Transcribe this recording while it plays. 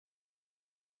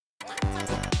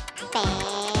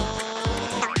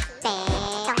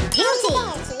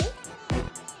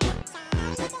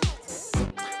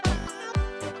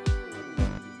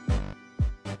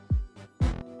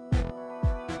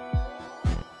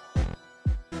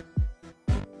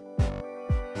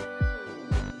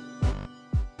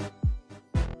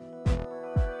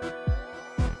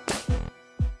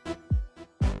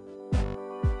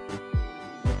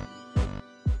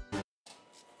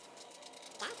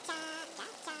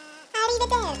Wait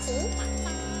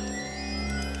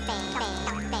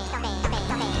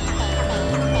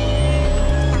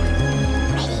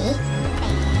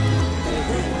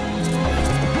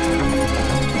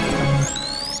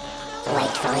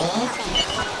for it.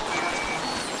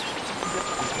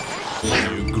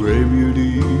 You grey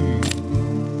beauty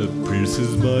that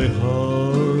pierces my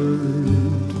heart.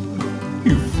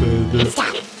 You feather.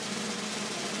 Stop.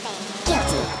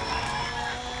 Guilty.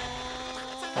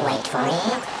 Wait for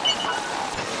it.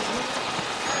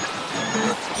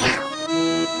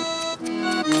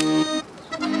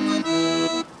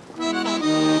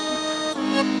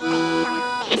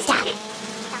 Stop.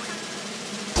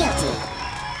 Guilty.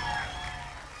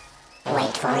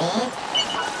 Wait for it.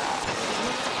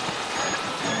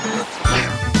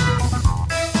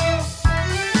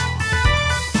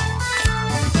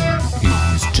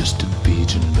 He's just a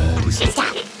pigeon, but he's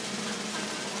Stop.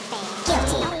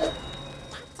 Guilty.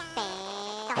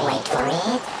 Wait for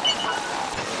it.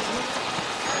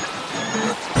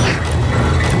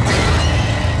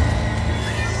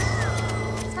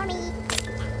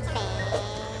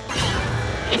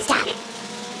 Stop.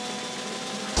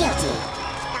 Guilty.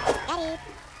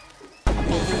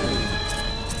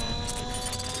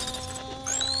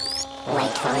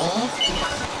 Wait for it.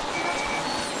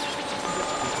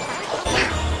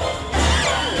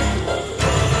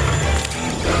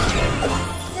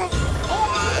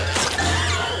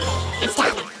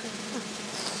 Stop.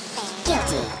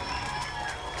 Guilty.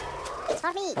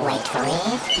 Wait for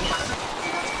it.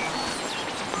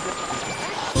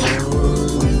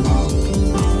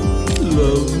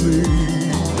 love me.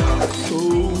 Oh,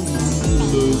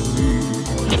 love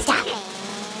me. Stop.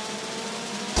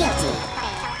 Guilty.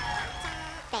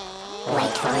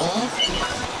 Wait for it.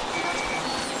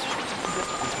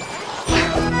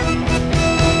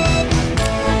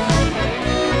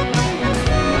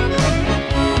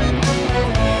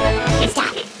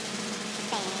 Stop.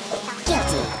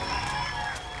 Guilty.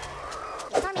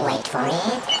 Wait for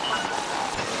it.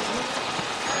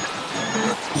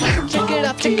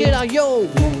 Check it out, yo.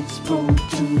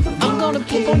 I'm gonna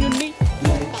flip on your knee,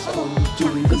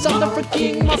 cause I'm the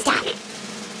freaking monster. Stop.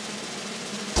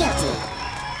 Guilty.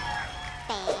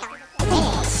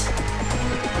 Finish.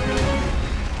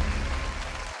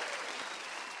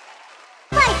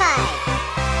 Wi-Fi.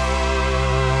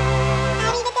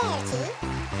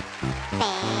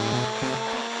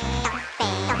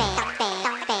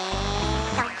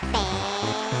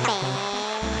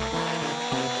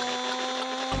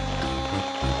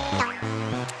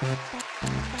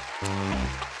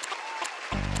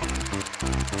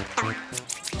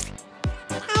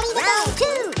 Round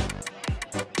two.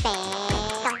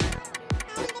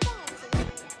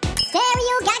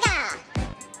 Stereo Gaga.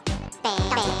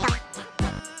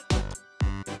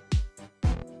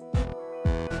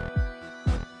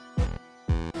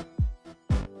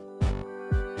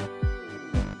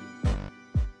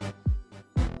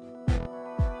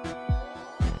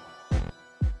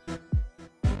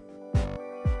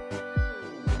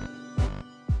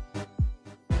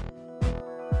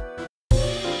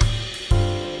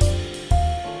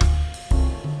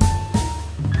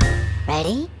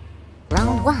 Ready?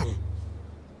 Round one.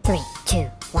 3, 2,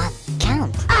 1,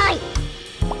 count. I.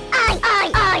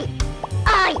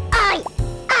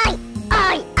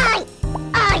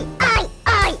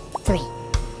 3,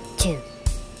 2,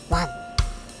 1.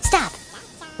 Stop.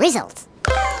 Results.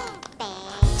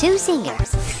 2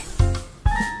 singers.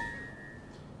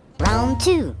 Round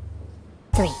 2.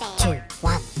 3, 2,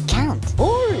 1, count.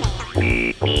 Oi!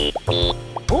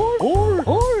 Oi!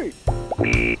 Oi!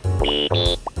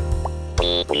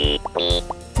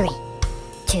 3,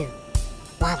 2,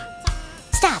 1.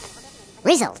 Stop.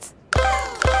 Results.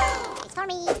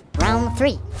 Round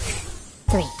 3.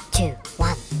 3, 2,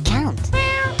 1. Count.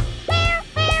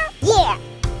 Yeah.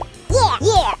 Yeah.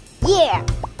 Yeah. Yeah.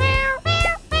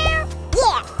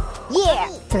 Yeah. Yeah.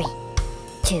 3,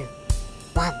 2,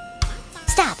 1.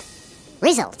 Stop.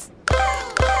 Results.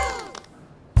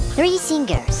 3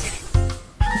 singers.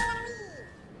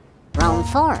 Round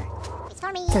 4.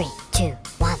 3, 2,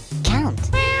 1. Count.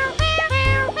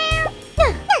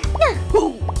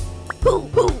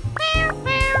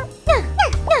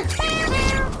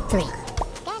 3,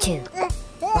 2,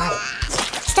 1.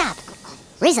 Stop.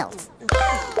 Results.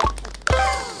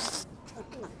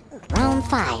 Round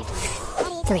 5.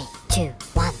 3, 2,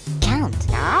 1. Count.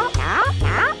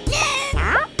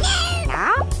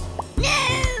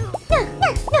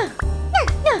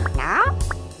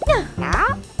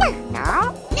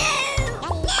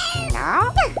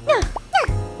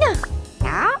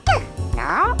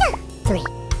 Three,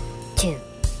 two,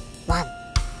 one.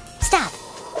 Stop.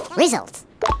 Results.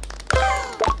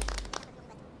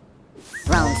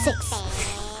 6,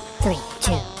 3,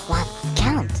 2, 1,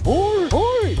 count.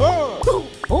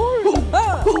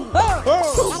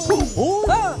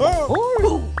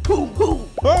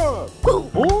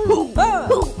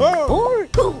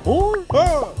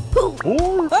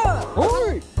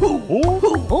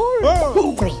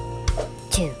 Three,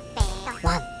 two,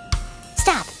 one,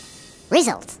 stop.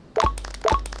 Results.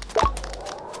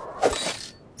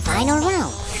 Final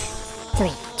round.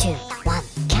 3, 2, 1,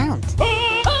 count.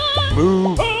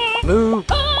 Move, move,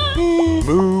 move,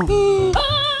 move,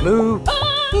 move, move,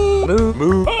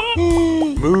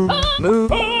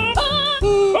 move,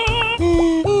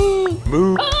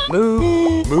 move,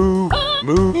 move,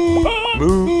 move,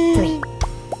 move. 3,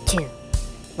 2,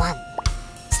 1,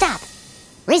 stop.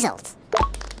 Results.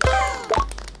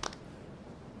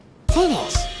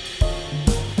 Finish.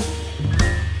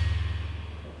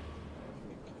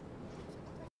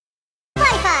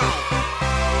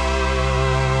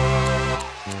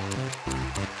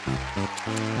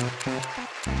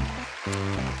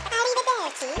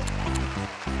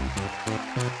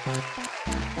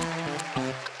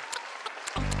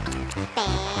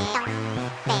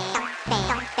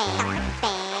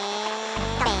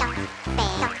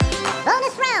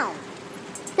 Bonus round.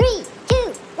 3,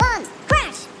 2, 1,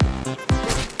 crash.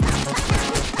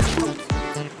 Finish.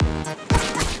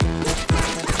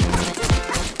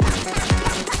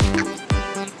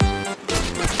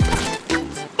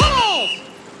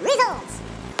 Results.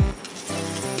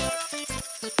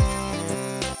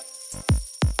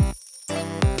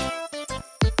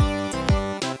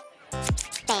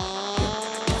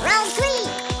 Round 3.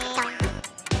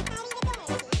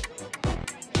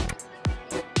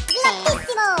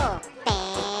 Bellissimo.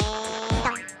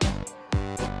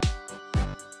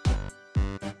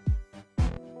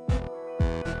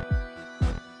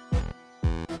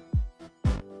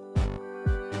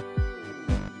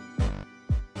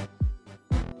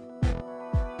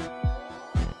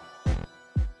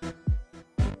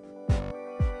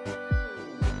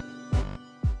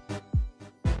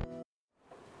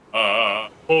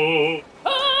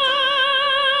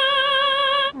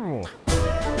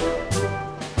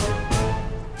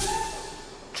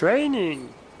 Training.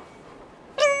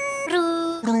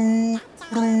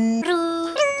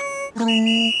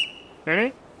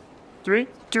 Ready? 3,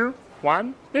 2,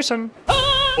 1, listen.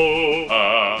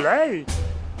 Play.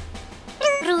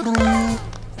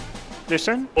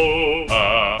 Listen.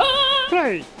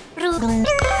 Play.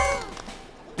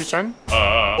 Listen.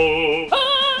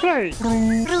 Play.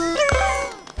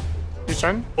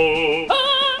 Listen.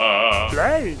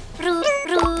 Play.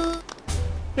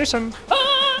 Listen.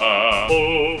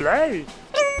 Play.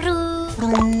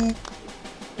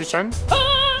 Listen.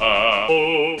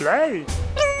 Play.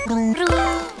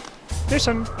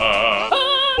 Listen.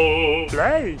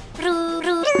 Play.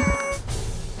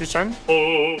 Listen.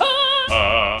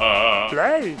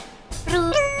 Play.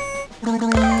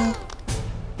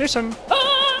 Listen.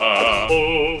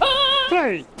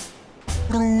 Play.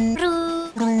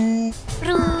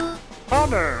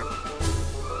 Order.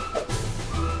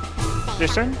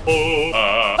 Listen.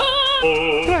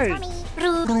 Play.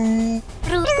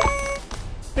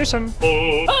 Listen.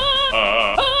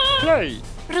 Play.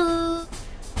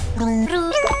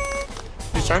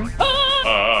 Listen. Play.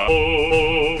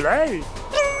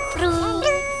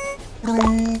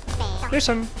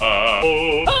 Listen.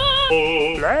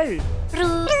 Play.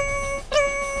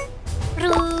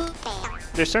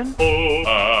 Listen.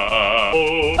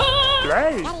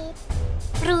 Play.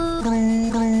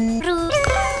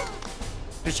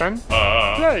 Listen.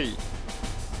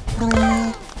 Play.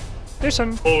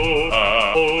 Listen.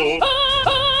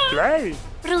 Play.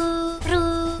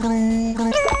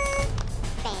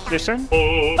 Listen.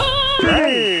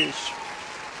 Play.